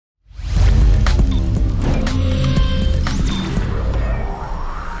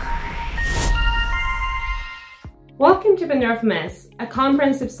Welcome to Pandora FMS, a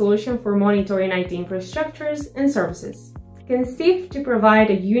comprehensive solution for monitoring IT infrastructures and services, conceived to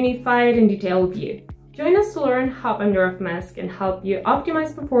provide a unified and detailed view. Join us to learn how Pandora FMS can help you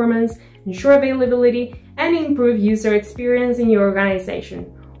optimize performance, ensure availability, and improve user experience in your organization,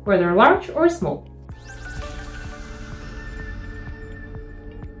 whether large or small.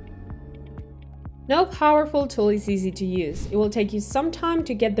 No powerful tool is easy to use. It will take you some time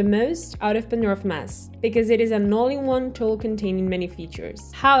to get the most out of Pandora FMS, because it is an all-in-one tool containing many features.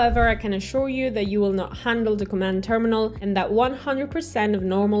 However, I can assure you that you will not handle the command terminal and that 100% of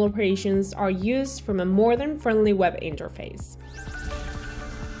normal operations are used from a more than friendly web interface.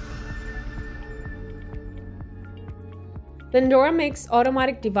 Pandora makes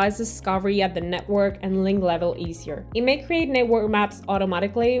automatic device discovery at the network and link level easier. It may create network maps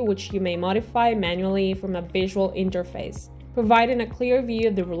automatically, which you may modify manually from a visual interface, providing a clear view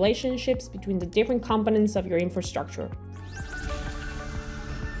of the relationships between the different components of your infrastructure.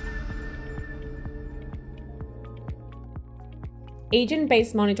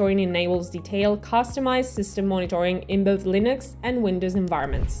 Agent-based monitoring enables detailed, customized system monitoring in both Linux and Windows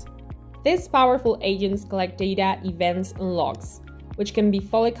environments. These powerful agents collect data, events, and logs, which can be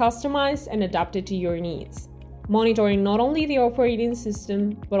fully customized and adapted to your needs, monitoring not only the operating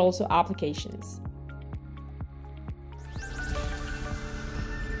system, but also applications.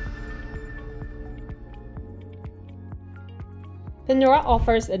 Pandora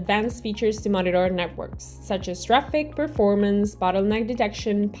offers advanced features to monitor networks, such as traffic, performance, bottleneck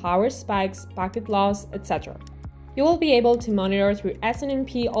detection, power spikes, packet loss, etc. You will be able to monitor through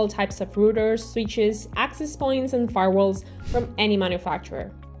SNMP all types of routers, switches, access points, and firewalls from any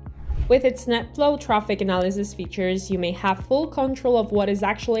manufacturer. With its NetFlow traffic analysis features, you may have full control of what is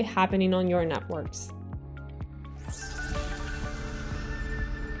actually happening on your networks.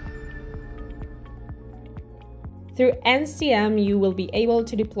 Through NCM, you will be able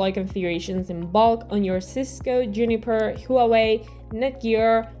to deploy configurations in bulk on your Cisco, Juniper, Huawei,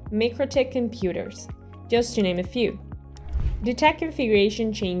 Netgear, MikroTik computers, just to name a few. Detect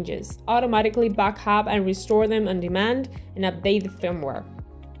configuration changes, automatically backup and restore them on demand, and update the firmware.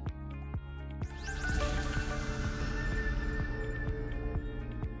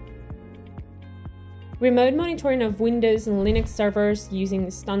 Remote monitoring of Windows and Linux servers using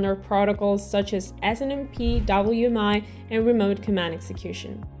standard protocols such as SNMP, WMI, and remote command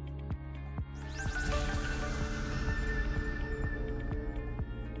execution.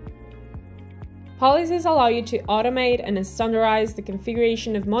 Policies allow you to automate and standardize the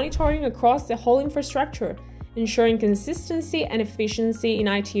configuration of monitoring across the whole infrastructure, ensuring consistency and efficiency in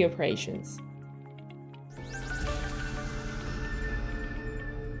IT operations.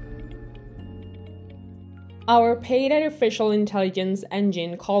 Our paid artificial intelligence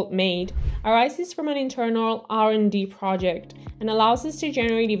engine called MAID arises from an internal R&D project and allows us to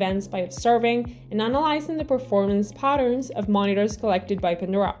generate events by observing and analyzing the performance patterns of monitors collected by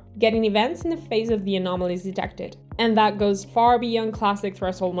Pandora, getting events in the face of the anomalies detected. And that goes far beyond classic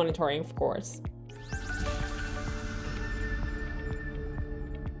threshold monitoring, of course.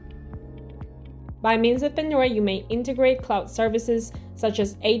 By means of Pandora, you may integrate cloud services such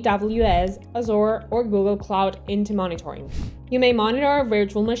as AWS, Azure, or Google Cloud into monitoring. You may monitor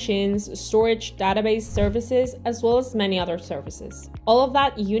virtual machines, storage, database services, as well as many other services. All of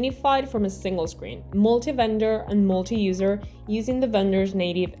that unified from a single screen, multi-vendor and multi-user, using the vendor's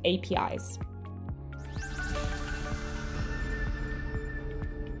native APIs.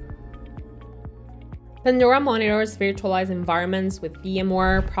 Pandora monitors virtualized environments with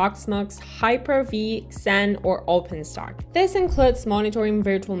VMware, Proxmox, Hyper-V, Xen, or OpenStack. This includes monitoring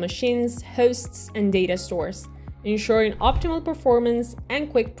virtual machines, hosts, and data stores, ensuring optimal performance and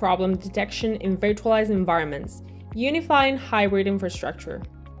quick problem detection in virtualized environments, unifying hybrid infrastructure.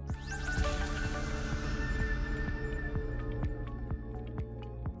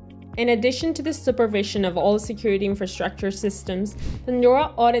 In addition to the supervision of all security infrastructure systems,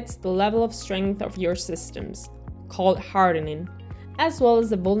 Pandora audits the level of strength of your systems, called hardening, as well as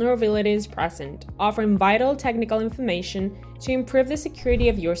the vulnerabilities present, offering vital technical information to improve the security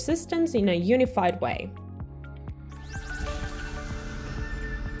of your systems in a unified way.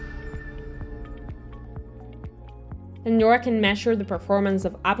 Pandora can measure the performance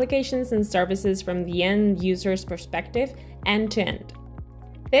of applications and services from the end user's perspective, end to end.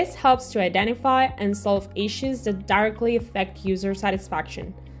 This helps to identify and solve issues that directly affect user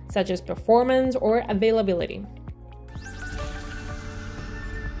satisfaction, such as performance or availability.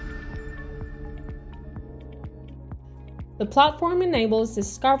 The platform enables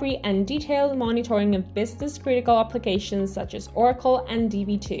discovery and detailed monitoring of business-critical applications such as Oracle and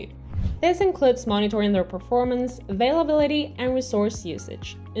DB2, This includes monitoring their performance, availability, and resource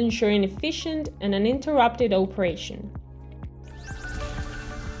usage, ensuring efficient and uninterrupted operation.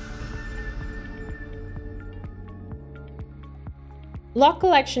 Log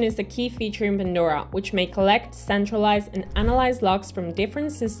collection is a key feature in Pandora, which may collect, centralize, and analyze logs from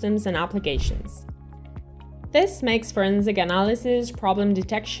different systems and applications. This makes forensic analysis, problem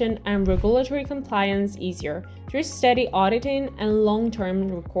detection, and regulatory compliance easier through steady auditing and long-term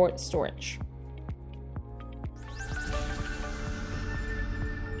record storage.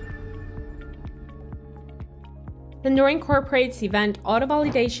 Pandora incorporates event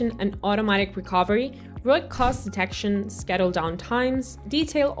auto-validation and automatic recovery, root cause detection, schedule downtimes,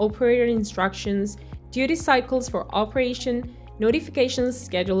 detailed operator instructions, duty cycles for operation, notifications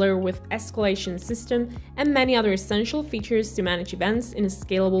scheduler with escalation system, and many other essential features to manage events in a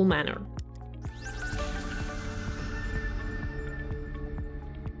scalable manner.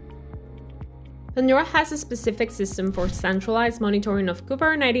 Pandora has a specific system for centralized monitoring of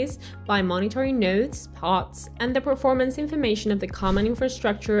Kubernetes by monitoring nodes, pods, and the performance information of the common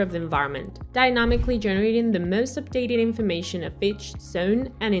infrastructure of the environment, dynamically generating the most updated information of each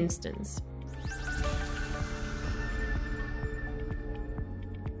zone and instance.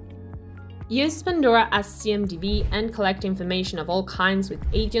 Use Pandora as CMDB and collect information of all kinds with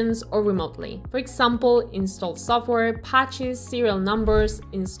agents or remotely. For example, install software, patches, serial numbers,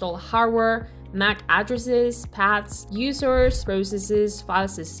 install hardware, MAC addresses, paths, users, processes, file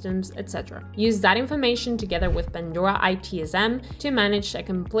systems, etc. Use that information together with Pandora ITSM to manage a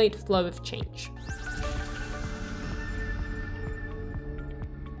complete flow of change.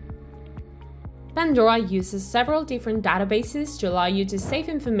 Pandora uses several different databases to allow you to save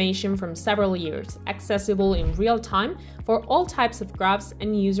information from several years, accessible in real time for all types of graphs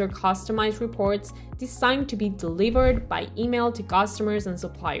and user-customized reports designed to be delivered by email to customers and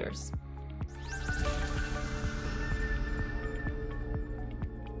suppliers.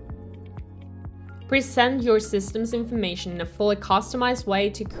 Present your system's information in a fully customized way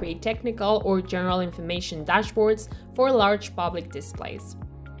to create technical or general information dashboards for large public displays.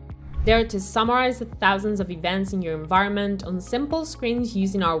 They are to summarize the thousands of events in your environment on simple screens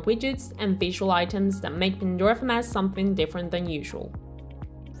using our widgets and visual items that make Pandora FMS something different than usual.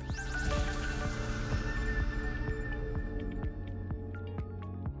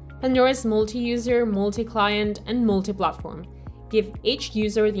 Pandora is multi-user, multi-client, and multi-platform. Give each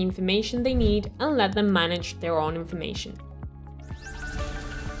user the information they need and let them manage their own information.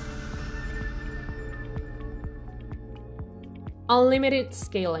 Unlimited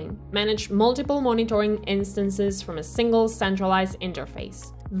scaling. Manage multiple monitoring instances from a single centralized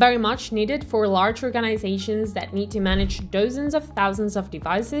interface. Very much needed for large organizations that need to manage dozens of thousands of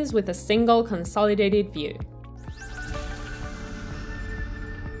devices with a single consolidated view.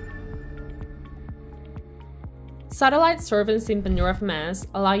 Satellite service in Pandora FMS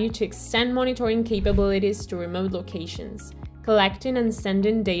allow you to extend monitoring capabilities to remote locations, collecting and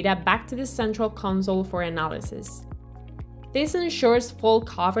sending data back to the central console for analysis. This ensures full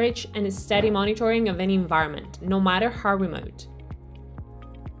coverage and steady monitoring of any environment, no matter how remote.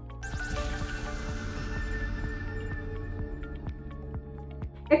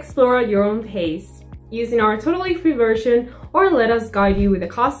 Explore at your own pace, using our totally free version, or let us guide you with a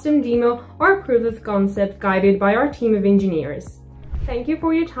custom demo or proof of concept guided by our team of engineers. Thank you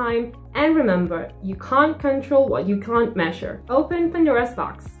for your time, and remember, you can't control what you can't measure. Open Pandora's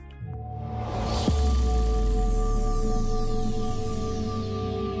box.